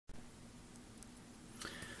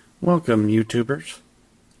Welcome, YouTubers,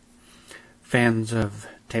 fans of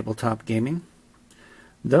tabletop gaming,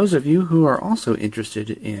 those of you who are also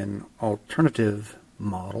interested in alternative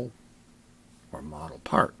model or model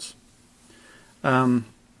parts. I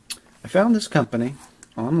found this company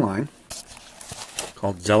online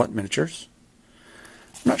called Zealot Miniatures.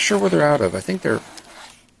 I'm not sure where they're out of. I think they're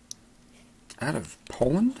out of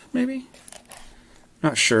Poland, maybe?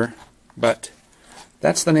 Not sure, but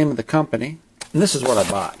that's the name of the company. And this is what I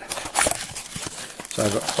bought. So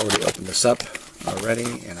I've already opened this up already,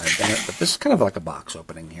 and I've done it. But this is kind of like a box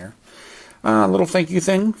opening here. A little thank you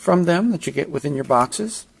thing from them that you get within your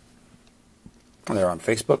boxes. They're on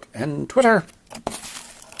Facebook and Twitter.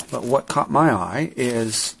 But what caught my eye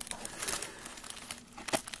is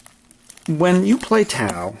when you play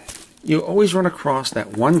Tau, you always run across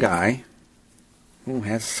that one guy who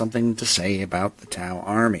has something to say about the Tau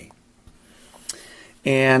army.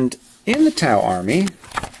 And in the Tau army,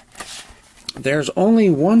 there's only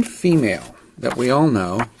one female that we all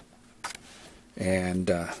know, and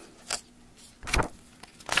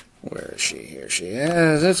where is she? Here she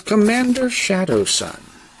is. It's Commander Shadowsun.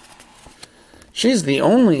 She's the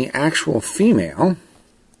only actual female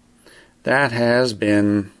that has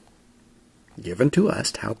been given to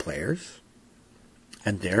us Tau players,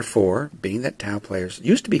 and therefore, being that Tau players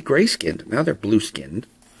used to be gray-skinned, now they're blue-skinned,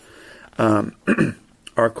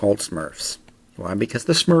 are called Smurfs. Why? Because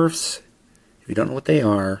the Smurfs, if you don't know what they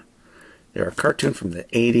are, they're a cartoon from the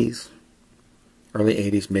 80s, early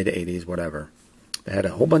 80s, mid 80s, whatever. They had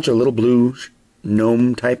a whole bunch of little blue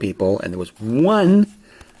gnome type people, and there was one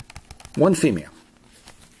female.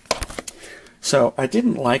 So I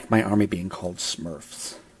didn't like my army being called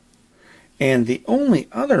Smurfs. And the only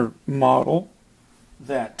other model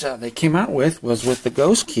that they came out with was with the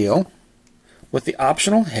ghost keel, with the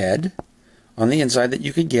optional head on the inside that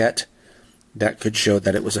you could get that could show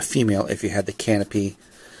that it was a female if you had the canopy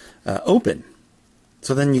open.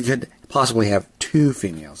 So then you could possibly have two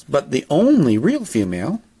females. But the only real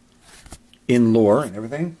female in lore and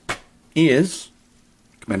everything is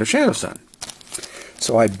Commander Shadowsun.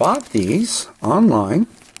 So I bought these online.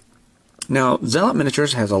 Now, Zealot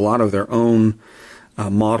Miniatures has a lot of their own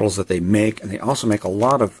models that they make, and they also make a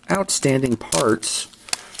lot of outstanding parts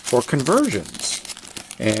for conversions.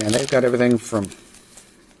 And they've got everything from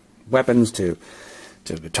weapons to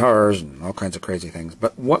guitars and all kinds of crazy things.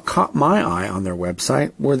 But what caught my eye on their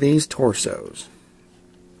website were these torsos.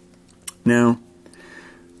 Now,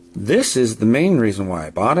 this is the main reason why I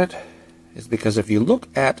bought it, is because if you look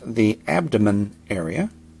at the abdomen area,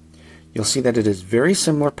 you'll see that it is very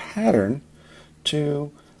similar pattern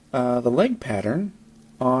to the leg pattern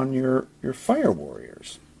on your Fire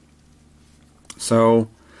Warriors. So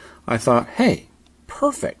I thought, hey,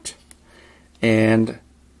 perfect. And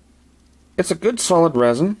it's a good solid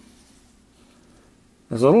resin.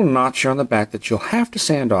 There's a little notch here on the back that you'll have to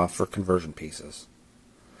sand off for conversion pieces.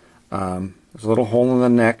 There's a little hole in the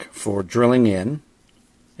neck for drilling in.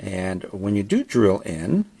 And when you do drill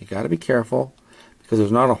in, you got to be careful, because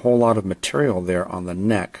there's not a whole lot of material there on the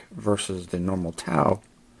neck versus the normal Tau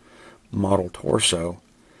model torso,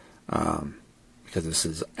 because this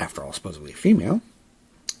is, after all, supposedly female,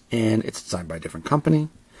 and it's designed by a different company.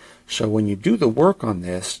 So when you do the work on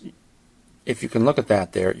this, if you can look at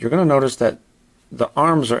that there, you're going to notice that the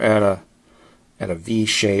arms are at a V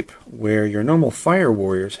shape, where your normal Fire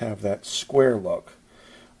Warriors have that square look.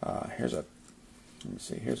 Let me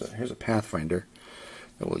see. Here's a Pathfinder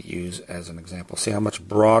that we'll use as an example. See how much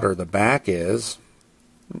broader the back is.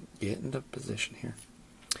 Get into position here.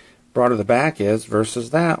 Broader the back is versus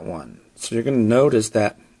that one. So you're going to notice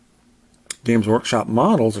that Games Workshop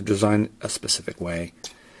models are designed a specific way.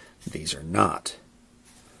 These are not.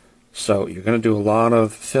 So you're going to do a lot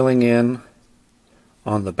of filling in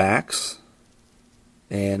on the backs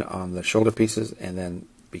and on the shoulder pieces, and then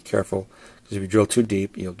be careful, because if you drill too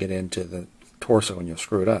deep, you'll get into the torso and you'll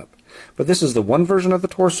screw it up. But this is the one version of the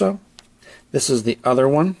torso. This is the other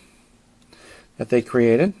one that they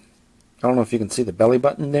created. I don't know if you can see the belly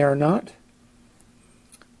button there or not.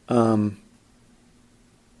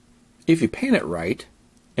 If you paint it right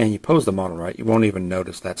and you pose the model right, you won't even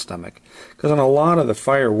notice that stomach. Because on a lot of the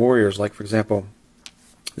Fire Warriors, like for example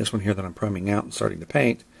this one here that I'm priming out and starting to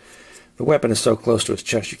paint, the weapon is so close to his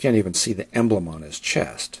chest you can't even see the emblem on his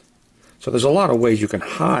chest. So there's a lot of ways you can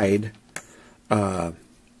hide the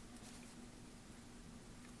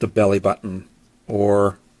belly button,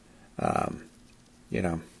 or you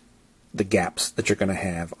know, the gaps that you're going to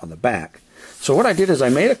have on the back. So what I did is I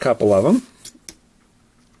made a couple of them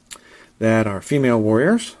that are female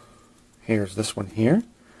warriors. Here's this one here.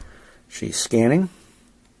 She's scanning.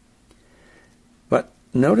 But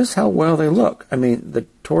notice how well they look. I mean, the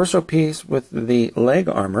torso piece with the leg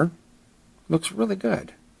armor looks really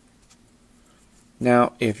good.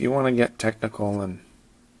 Now, if you want to get technical, and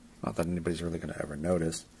not that anybody's really going to ever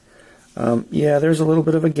notice, yeah, there's a little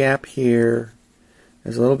bit of a gap here.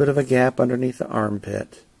 There's a little bit of a gap underneath the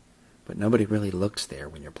armpit. But nobody really looks there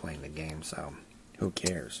when you're playing the game, so who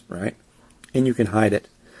cares, right? And you can hide it.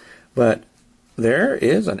 But there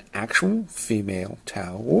is an actual female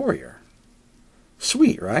Tau warrior.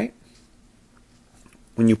 Sweet, right?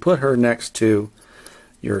 When you put her next to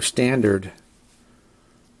your standard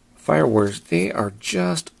Fire Warriors, they are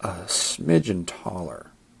just a smidgen taller.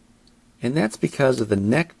 And that's because of the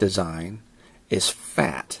neck design is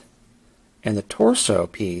fat. And the torso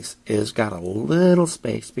piece is got a little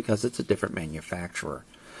space because it's a different manufacturer.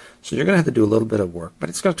 So you're going to have to do a little bit of work, but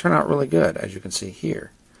it's going to turn out really good, as you can see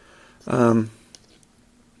here. I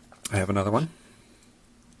have another one.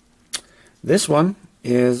 This one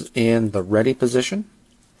is in the ready position.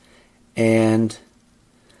 And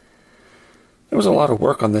there was a lot of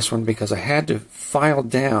work on this one because I had to file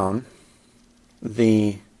down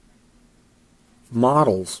the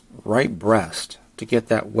model's right breast to get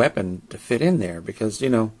that weapon to fit in there, because, you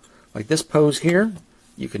know, like this pose here,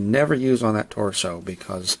 you can never use on that torso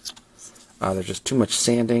because there's just too much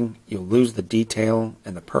sanding. You'll lose the detail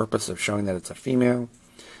and the purpose of showing that it's a female.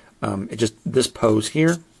 This pose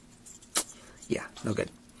here, yeah, no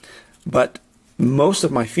good. But most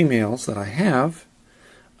of my females that I have,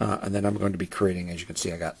 and then I'm going to be creating, as you can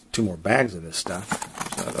see, I got 2 more bags of this stuff.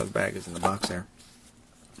 So those bag is in the box there.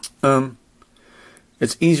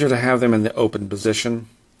 It's easier to have them in the open position,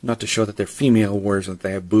 not to show that they're female warriors and that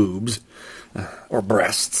they have boobs or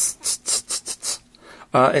breasts.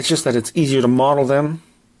 It's just that it's easier to model them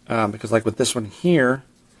because, like with this one here,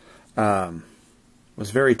 was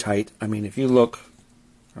very tight. I mean, if you look,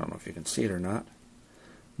 I don't know if you can see it or not,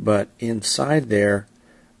 but inside there,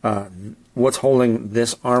 what's holding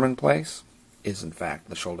this arm in place is, in fact,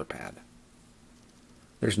 the shoulder pad.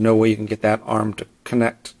 There's no way you can get that arm to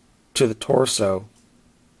connect to the torso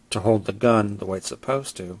to hold the gun the way it's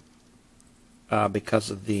supposed to because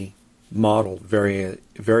of the model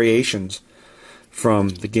variations from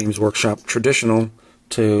the Games Workshop traditional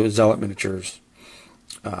to Zealot Miniatures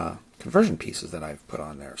conversion pieces that I've put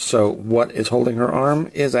on there. So what is holding her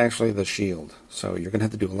arm is actually the shield. So you're going to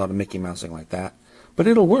have to do a lot of Mickey Mousing like that. But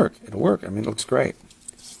it'll work. It'll work. I mean, it looks great.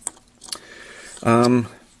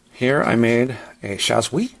 Here I made a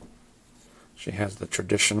Shazui. She has the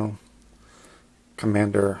traditional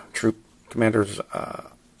commander's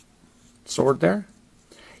sword there.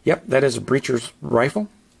 Yep, that is a breacher's rifle.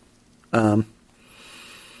 The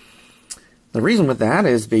reason with that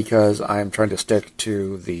is because I'm trying to stick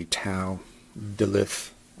to the Tau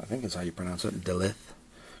Delith, I think is how you pronounce it, Delith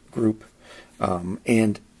group.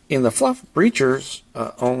 And in the fluff, breachers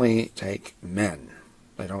only take men.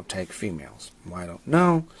 They don't take females. Why, I don't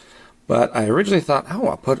know. But I originally thought, oh,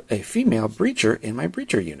 I'll put a female breacher in my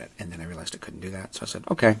breacher unit. And then I realized I couldn't do that. So I said,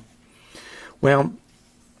 okay. Well,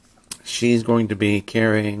 she's going to be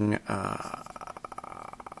carrying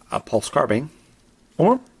a pulse carbine.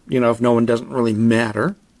 Or, you know, if no one doesn't really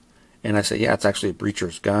matter. And I said, yeah, it's actually a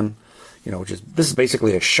breacher's gun. You know, this is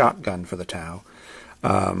basically a shotgun for the Tau.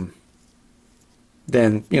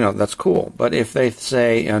 Then, you know, that's cool. But if they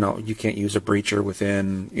say, you know, you can't use a breacher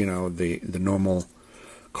within, you know, the normal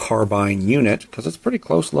carbine unit, because it's pretty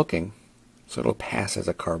close looking, so it'll pass as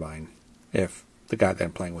a carbine if the guy that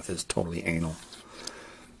I'm playing with is totally anal.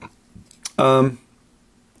 But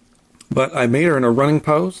I made her in a running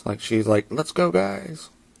pose, like she's like, let's go, guys.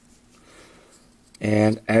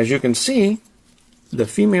 And as you can see, the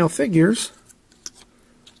female figures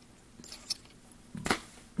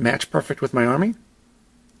match perfect with my army.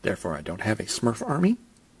 Therefore, I don't have a Smurf army.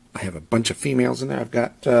 I have a bunch of females in there. I've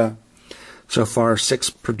got so far 6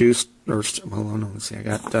 produced, or well, no, let's see, I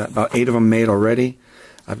got about 8 of them made already.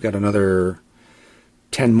 I've got another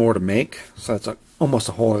 10 more to make, so that's almost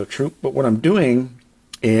a whole other troop. But what I'm doing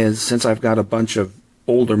is, since I've got a bunch of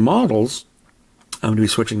older models, I'm going to be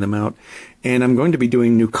switching them out, and I'm going to be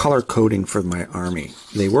doing new color coding for my army.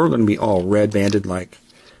 They were going to be all red banded like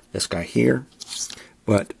this guy here,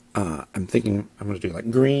 but I'm thinking I'm going to do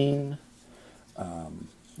like green. Let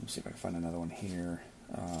me see if I can find another one here.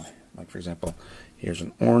 Like, for example, here's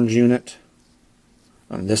an orange unit.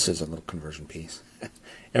 And this is a little conversion piece.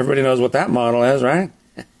 Everybody knows what that model is, right?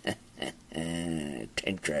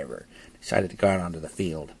 Tank driver. Decided to go out onto the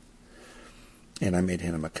field. And I made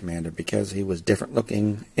him a commander because he was different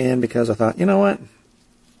looking, and because I thought, you know what?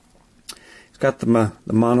 He's got the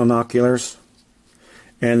monoculars.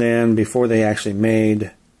 And then before they actually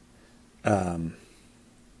made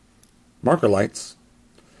marker lights.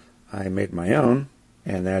 I made my own,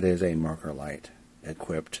 and that is a marker light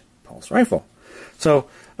equipped pulse rifle. So,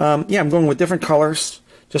 yeah, I'm going with different colors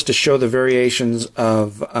just to show the variations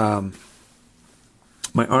of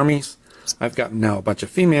my armies. I've got now a bunch of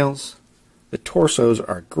females. The torsos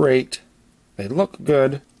are great. They look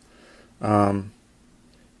good. And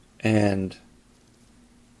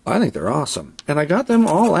I think they're awesome. And I got them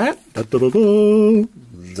all at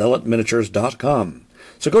zealotminiatures.com.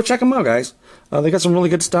 So go check them out, guys. They got some really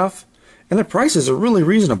good stuff. And their prices are really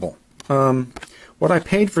reasonable. What I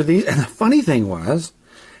paid for these, and the funny thing was,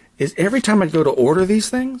 is every time I'd go to order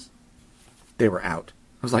these things, they were out.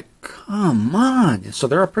 I was like, come on. So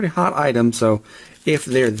they're a pretty hot item. So if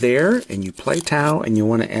they're there and you play Tau and you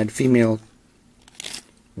want to add female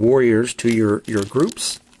warriors to your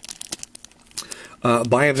groups,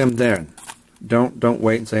 buy them then. Don't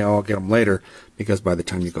wait and say, oh, I'll get them later, because by the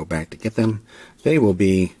time you go back to get them, they will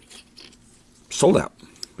be sold out,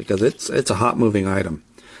 because it's a hot moving item.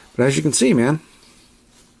 But as you can see, man,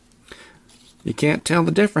 you can't tell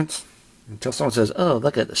the difference until someone says, oh,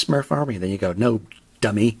 look at the Smurf army. Then you go, no,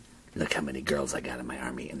 dummy, look how many girls I got in my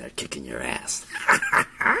army, and they're kicking your ass.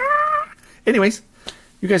 Anyways,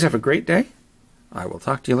 you guys have a great day. I will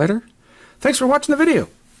talk to you later. Thanks for watching the video.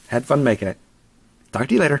 Had fun making it. Talk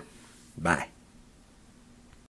to you later. Bye.